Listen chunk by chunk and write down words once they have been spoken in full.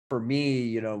for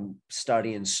me,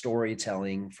 studying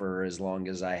storytelling for as long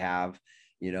as I have,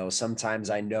 sometimes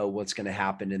I know what's going to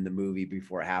happen in the movie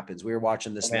before it happens. We were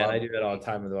watching Oh, this man, love. I do that all the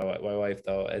time with my wife,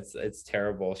 though. It's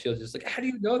terrible. She'll just like, how do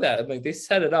you know that? I'm like, they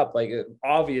set it up, like,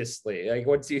 obviously. Like,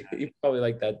 once you probably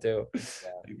like that too.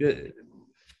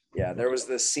 Yeah, there was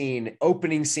this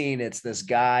opening scene. It's this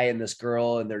guy and this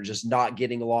girl, and they're just not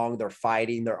getting along. They're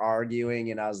fighting, they're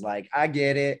arguing. And I was like, I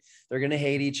get it. They're going to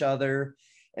hate each other.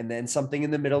 And then something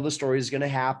in the middle of the story is going to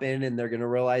happen, and they're going to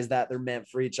realize that they're meant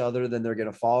for each other. Then they're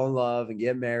going to fall in love and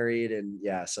get married. And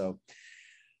yeah, so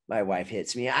my wife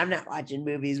hits me. I'm not watching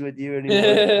movies with you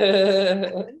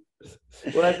anymore.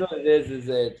 Well, that's what it is.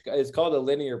 It's called a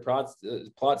linear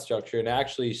plot structure, and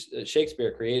actually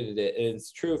Shakespeare created it, and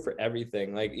it's true for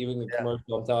everything. Like even the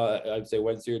commercial, I'd say,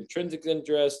 what's your intrinsic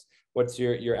interest? What's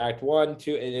your act one,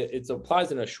 two? And it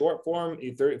applies in a short form,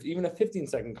 even a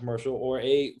 15-second commercial or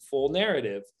a full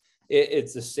narrative.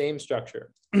 It's the same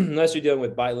structure, unless you're dealing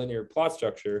with bilinear plot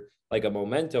structure, like a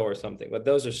Memento or something. But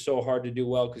those are so hard to do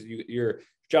well because your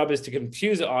job is to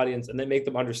confuse the audience and then make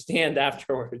them understand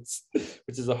afterwards,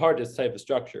 which is the hardest type of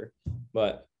structure.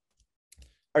 But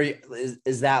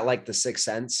is that like The Sixth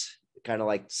Sense, kind of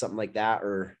like something like that?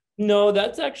 Or no,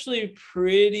 that's actually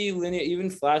pretty linear. Even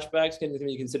flashbacks can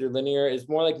be considered linear. It's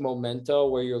more like Memento,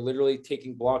 where you're literally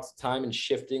taking blocks of time and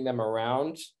shifting them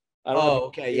around. I don't know.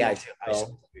 Okay, yeah, I see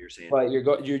what you're saying. But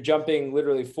you're jumping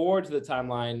literally forward to the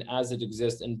timeline as it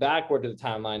exists and backward to the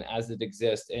timeline as it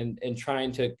exists, and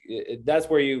trying to. That's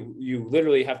where you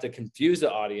literally have to confuse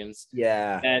the audience.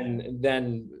 Yeah, and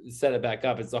then set it back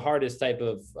up. It's the hardest type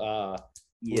of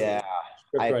script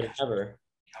writing ever.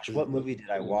 Gosh, what movie did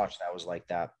I watch that was like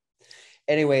that?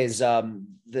 Anyways,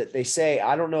 they say,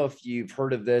 I don't know if you've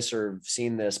heard of this or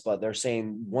seen this, but they're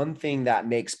saying one thing that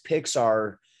makes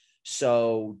Pixar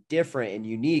so different and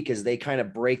unique is they kind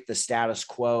of break the status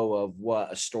quo of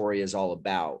what a story is all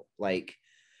about. Like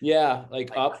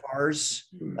Up. Cars.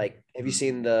 Like, have you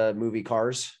seen the movie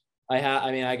Cars? I got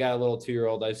a little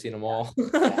 2-year-old. I've seen them all.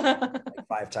 Like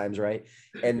 5 times, right?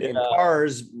 And in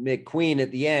Cars, McQueen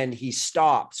at the end, he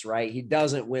stops, right? He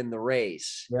doesn't win the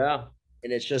race. Yeah.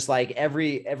 And it's just like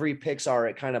every Pixar,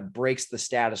 it kind of breaks the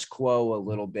status quo a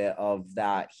little bit of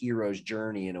that hero's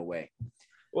journey in a way.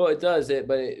 Well, it does it,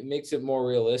 but it makes it more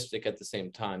realistic at the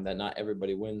same time that not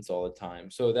everybody wins all the time.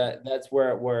 So that's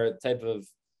where type of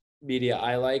media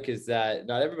I like is that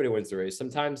not everybody wins the race.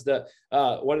 Sometimes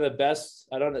one of the best,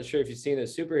 I'm not sure if you've seen the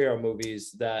superhero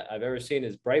movies that I've ever seen,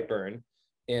 is Brightburn,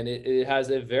 and it has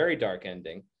a very dark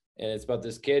ending, and it's about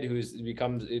this kid who's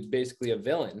becomes basically a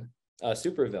villain, a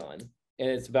super villain, and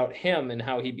it's about him and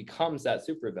how he becomes that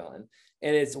super villain.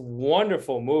 And it's a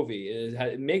wonderful movie.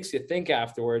 It makes you think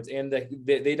afterwards, and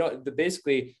they don't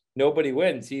basically nobody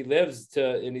wins. He lives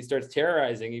and he starts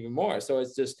terrorizing even more. So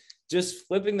it's just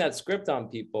flipping that script on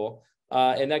people,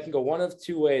 and that can go one of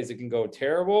two ways. It can go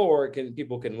terrible, or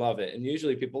people can love it, and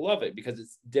usually people love it because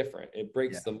it's different. It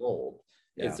breaks the mold.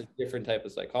 Yeah. It's a different type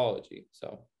of psychology.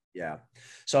 So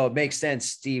it makes sense.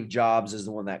 Steve Jobs is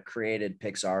the one that created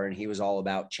Pixar, and he was all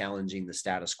about challenging the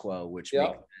status quo, which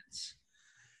makes sense.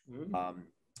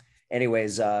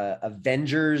 Anyways,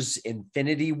 Avengers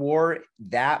Infinity War,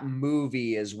 that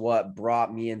movie is what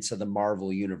brought me into the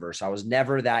Marvel universe. I was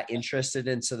never that interested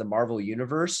into the Marvel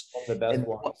universe. The best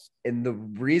ones. And the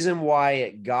reason why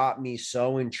it got me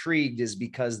so intrigued is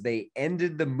because they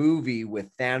ended the movie with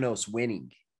Thanos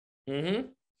winning. Mm-hmm.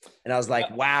 And I was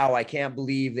like, wow, I can't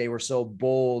believe they were so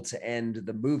bold to end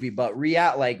the movie. But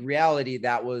reality,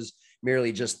 that was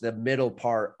merely just the middle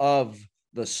part of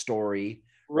the story.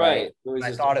 Right.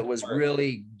 I thought it was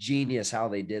really genius how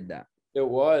they did that. It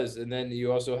was. And then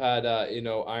you also had,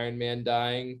 Iron Man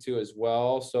dying too as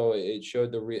well. So it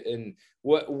showed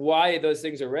why those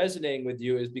things are resonating with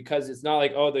you is because it's not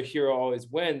like, oh, the hero always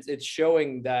wins. It's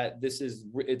showing that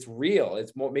it's real.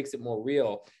 Makes it more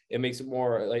real. It makes it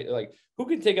more like who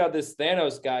can take out this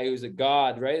Thanos guy who's a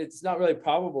god, right? It's not really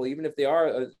probable, even if they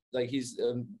are he's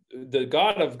the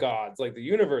god of gods, like the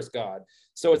universe god.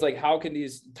 So it's like, how can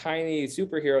these tiny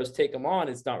superheroes take him on?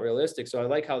 It's not realistic. So I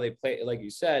like how they play, like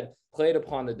you said, played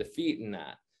upon the defeat in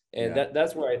that. And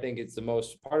that's where I think it's the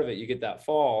most part of it. You get that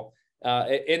fall.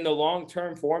 In the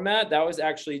long-term format, that was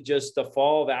actually just the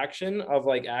fall of action of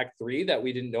like Act 3 that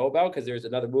we didn't know about, because there's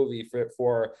another movie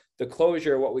for the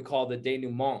closure, what we call the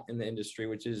denouement in the industry,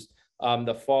 which is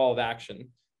the fall of action.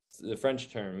 It's the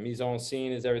French term. Mise en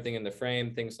scene is everything in the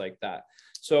frame, things like that.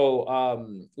 So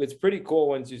it's pretty cool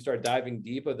once you start diving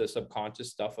deep of the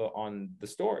subconscious stuff on the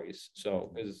stories.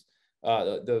 So because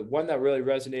the one that really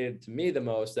resonated to me the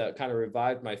most, that kind of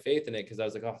revived my faith in it, because I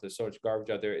was like, oh, there's so much garbage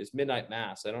out there, is Midnight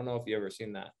Mass. I don't know if you ever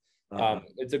seen that.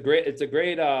 It's a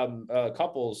great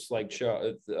couples like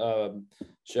show,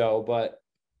 but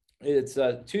it's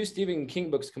two Stephen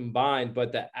King books combined,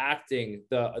 but the acting,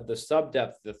 the sub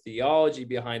depth, the theology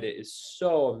behind it is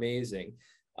so amazing.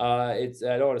 It's,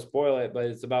 I don't want to spoil it, but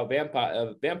it's about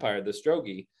vampire, the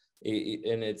Strogoi,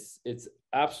 and it's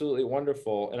absolutely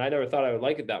wonderful. And I never thought I would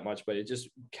like it that much, but it just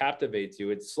captivates you.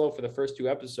 It's slow for the first 2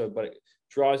 episodes, but it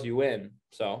draws you in.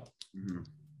 So.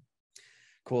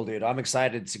 Cool, dude. I'm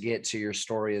excited to get to your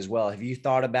story as well. Have you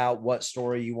thought about what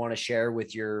story you want to share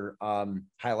with your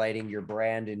highlighting your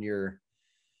brand and your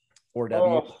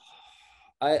 4W? Oh,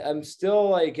 I'm still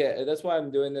like, that's why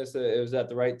I'm doing this. It was at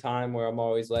the right time where I'm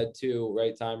always led to,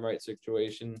 right time, right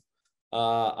situation.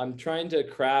 I'm trying to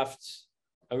craft,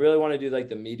 I really want to do like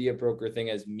the media broker thing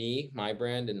as me, my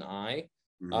brand, and I,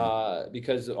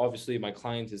 because obviously my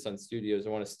client is Sun Studios.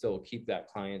 I want to still keep that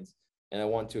client, and I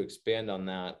want to expand on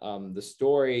that. The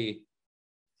story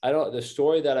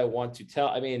that I want to tell,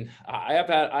 I mean, I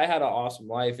had an awesome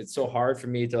life. It's so hard for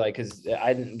me to like, cause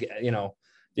I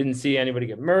didn't see anybody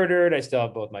get murdered. I still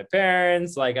have both my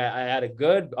parents. Like I had a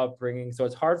good upbringing. So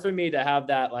it's hard for me to have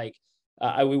that, like,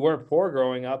 we weren't poor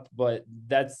growing up, but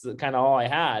that's kind of all I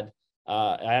had.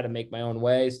 I had to make my own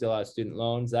way, still have student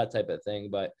loans, that type of thing.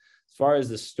 But as far as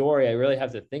the story, I really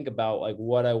have to think about like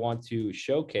what I want to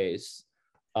showcase.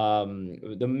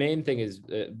 The main thing is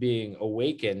being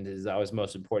awakened is always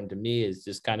most important to me, is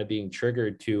just kind of being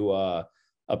triggered to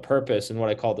a purpose and what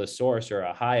I call the source or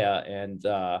a haya. And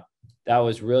that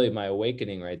was really my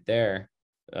awakening right there.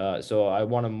 So I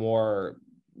want to more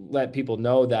let people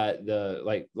know that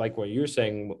like what you're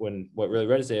saying, when what really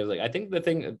resonated, like I think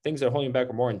things that are holding you back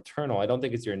are more internal. I don't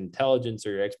think it's your intelligence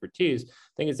or your expertise.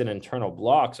 I think it's an internal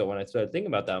block. So when I started thinking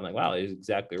about that, I'm like, wow, he's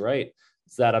exactly right.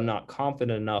 It's that I'm not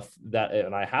confident enough that,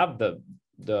 and I have the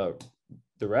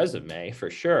resume for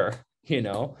sure,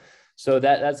 So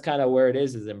that's kind of where it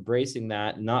is embracing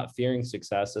that, not fearing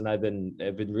success. And I've been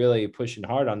really pushing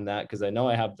hard on that because I know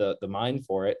I have the mind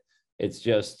for it. It's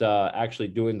just actually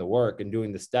doing the work and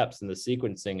doing the steps and the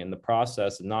sequencing and the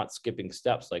process and not skipping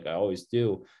steps like I always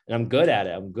do. And I'm good at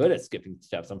it. I'm good at skipping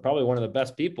steps. I'm probably one of the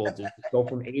best people to go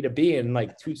from A to B in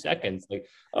like 2 seconds. Like,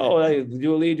 oh, I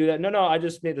do a lead, do that. No, I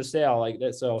just made the sale like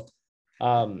that. So,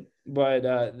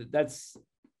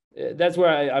 that's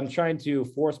where I'm trying to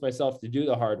force myself to do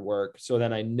the hard work. So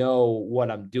then I know what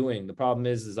I'm doing. The problem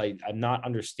is I'm not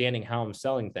understanding how I'm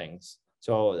selling things.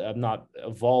 So I'm not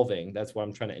evolving. That's why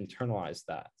I'm trying to internalize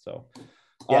that. So,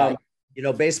 yeah,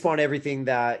 based upon everything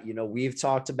that, we've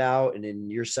talked about and in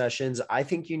your sessions, I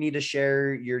think you need to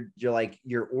share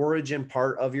your origin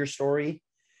part of your story.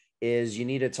 Is you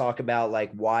need to talk about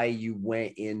like why you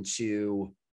went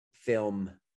into film,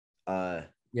 why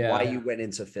you went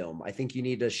into film. I think you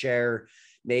need to share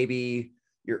maybe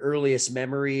your earliest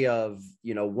memory of,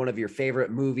 one of your favorite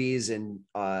movies and,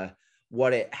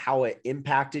 how it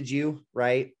impacted you.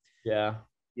 Right. Yeah.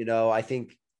 I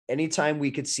think anytime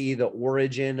we could see the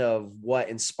origin of what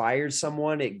inspired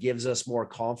someone, it gives us more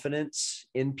confidence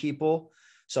in people.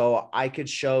 So I could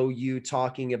show you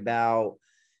talking about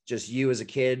just you as a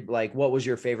kid. Like, what was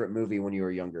your favorite movie when you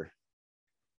were younger?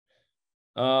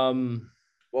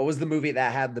 What was the movie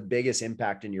that had the biggest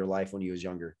impact in your life when you was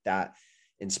younger that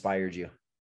inspired you?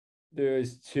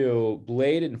 There's 2,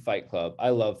 Blade and Fight Club.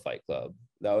 I love Fight Club.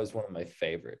 That was one of my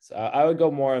favorites. I would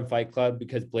go more on Fight Club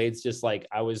because Blade's just like,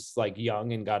 I was like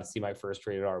young and got to see my first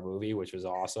rated R movie, which was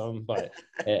awesome. But,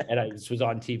 and I just was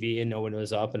on TV and no one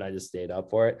was up and I just stayed up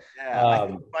for it. Yeah. I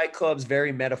think Fight Club's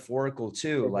very metaphorical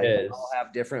too. Like we all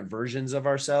have different versions of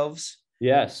ourselves.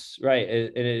 Yes, right.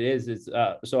 And it is. It's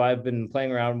so I've been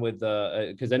playing around with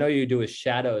because I know you do with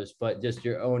shadows, but just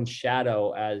your own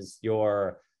shadow as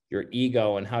your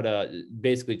ego and how to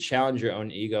basically challenge your own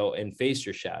ego and face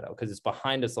your shadow, because it's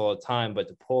behind us all the time. But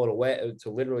to pull it away, to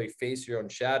literally face your own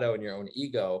shadow and your own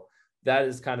ego, that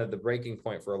is kind of the breaking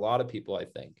point for a lot of people, I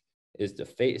think, is to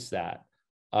face that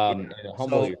and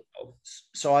humble yourself.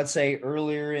 So I'd say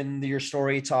earlier in your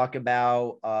story, talk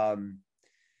about how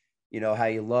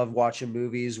you love watching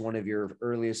movies. One of your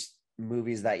earliest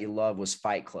movies that you love was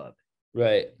Fight Club.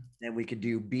 Right. And we could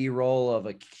do B-roll of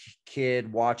a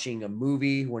kid watching a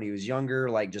movie when he was younger,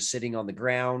 like just sitting on the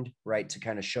ground, right, to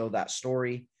kind of show that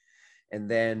story.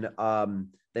 And then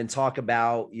talk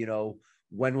about,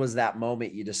 when was that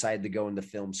moment you decided to go into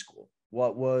film school?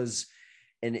 What was,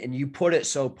 and you put it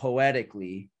so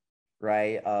poetically,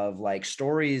 right, of like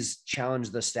stories challenge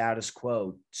the status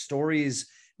quo. Stories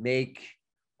make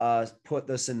put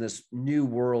this in this new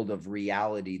world of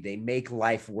reality. They make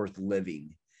life worth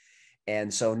living.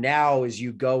 And so now as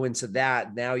you go into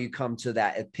that, now you come to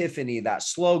that epiphany, that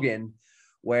slogan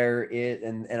where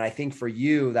and I think for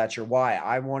you, that's your why.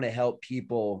 I want to help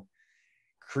people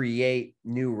create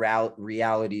new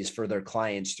realities for their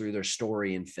clients through their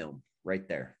story and film right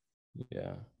there.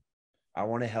 Yeah. I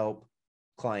want to help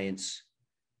clients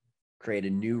create a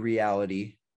new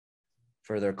reality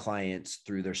for their clients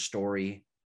through their story,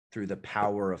 through the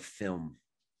power of film.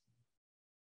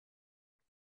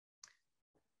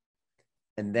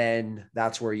 And then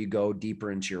that's where you go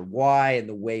deeper into your why. And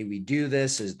the way we do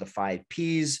this is the 5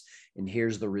 P's. And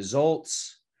here's the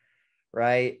results,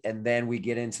 right? And then we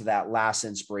get into that last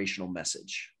inspirational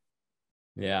message.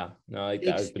 Yeah. No, like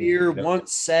Shakespeare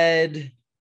once said,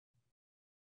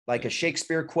 like a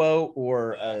Shakespeare quote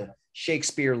or a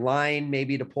Shakespeare line,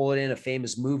 maybe to pull it in, a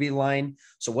famous movie line.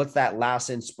 So what's that last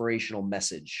inspirational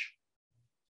message?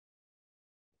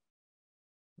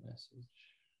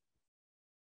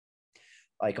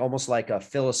 Like almost like a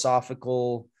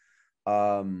philosophical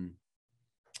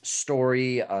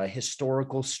story, a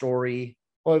historical story.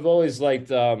 Well, I've always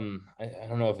liked I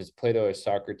don't know if it's Plato or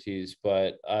Socrates,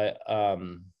 but I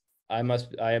am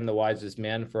the wisest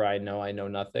man, for I know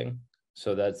nothing.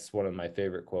 So that's one of my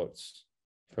favorite quotes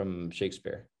from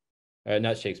Shakespeare.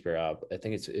 Not Shakespeare. I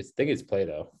think it's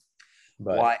Plato.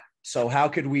 But why? So how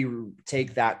could we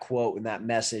take that quote and that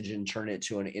message and turn it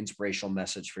to an inspirational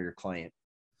message for your client?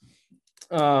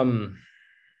 That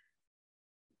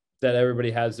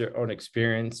everybody has their own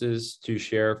experiences to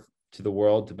share to the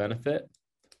world to benefit.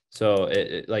 So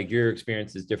it like your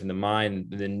experience is different than mine,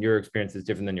 then your experience is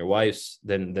different than your wife's,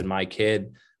 than my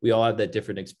kid. We all have that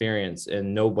different experience,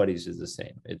 and nobody's is the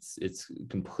same. It's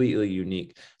completely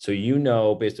unique. So,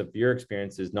 based off your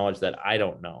experiences, knowledge that I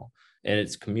don't know, and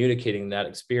it's communicating that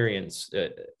experience,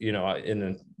 in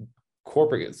a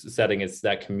corporate setting, it's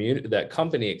that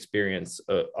company experience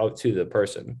out to the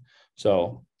person.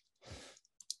 So,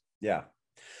 yeah.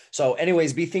 So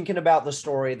anyways, be thinking about the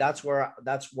story. That's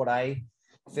what I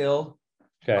feel.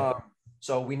 Okay.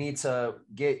 So we need to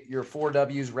get your 4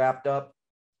 W's wrapped up.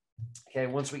 Okay.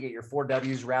 Once we get your 4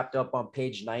 W's wrapped up on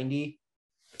page 90,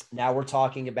 now we're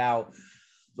talking about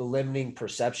the limiting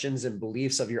perceptions and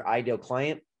beliefs of your ideal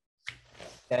client.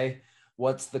 Okay.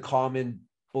 What's the common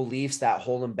beliefs that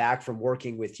hold them back from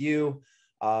working with you?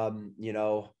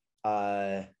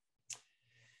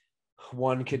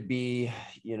 One could be,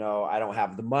 I don't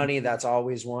have the money. That's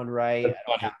always one, right? I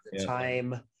don't have the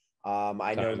time.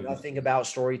 I know nothing about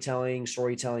storytelling.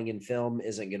 Storytelling in film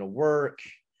isn't going to work,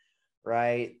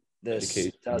 right? This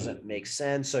doesn't make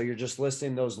sense. So you're just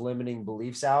listing those limiting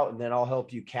beliefs out, and then I'll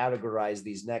help you categorize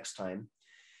these next time.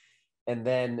 And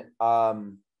then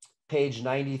page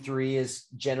 93 is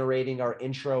generating our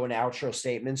intro and outro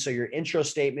statements. So your intro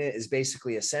statement is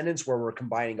basically a sentence where we're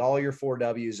combining all your 4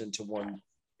 W's into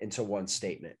one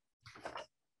statement.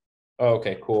 Oh,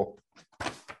 okay, cool.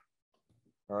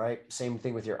 All right. Same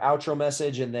thing with your outro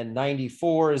message. And then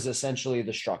 94 is essentially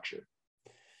the structure,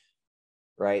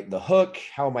 right? The hook.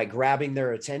 How am I grabbing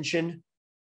their attention?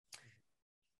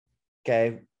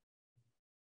 Okay.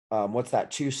 What's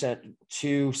that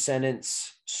two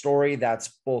sentence story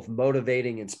that's both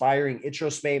motivating, inspiring? Intro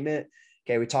statement.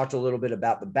 Okay. We talked a little bit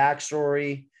about the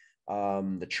backstory,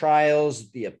 the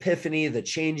trials, the epiphany, the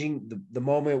changing, the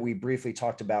moment. We briefly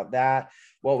talked about that.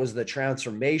 What was the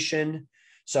transformation?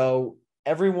 So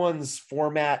everyone's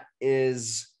format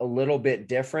is a little bit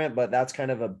different, but that's kind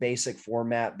of a basic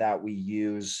format that we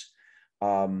use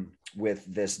with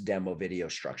this demo video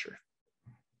structure.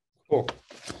 Cool.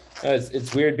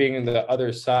 It's weird being in the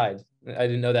other side. I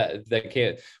didn't know that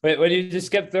can't. When you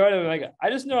just kept throwing it, I'm like, I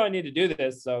just know I need to do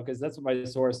this. So, because that's what my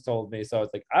source told me. So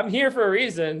it's like, I'm here for a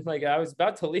reason. Like I was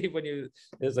about to leave when it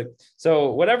was like,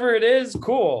 so whatever it is,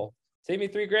 cool. Save me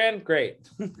 $3,000. Great.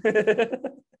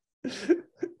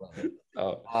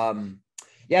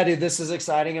 Yeah, dude, this is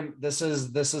exciting. This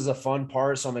is a fun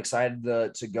part. So I'm excited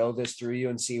to go this through you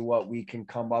and see what we can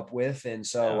come up with. And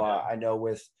so I know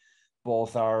with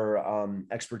both our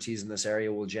expertise in this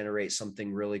area will generate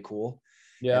something really cool.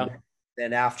 Yeah. And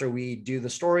then after we do the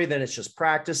story, then it's just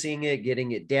practicing it,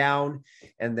 getting it down,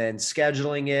 and then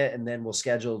scheduling it. And then we'll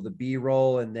schedule the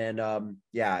B-roll. And then,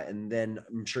 and then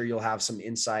I'm sure you'll have some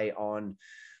insight on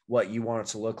what you want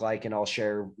it to look like. And I'll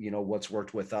share, what's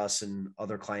worked with us and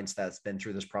other clients that's been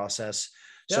through this process.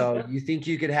 Yeah. So you think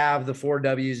you could have the 4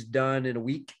 W's done in a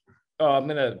week? Oh, I'm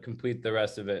going to complete the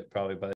rest of it probably by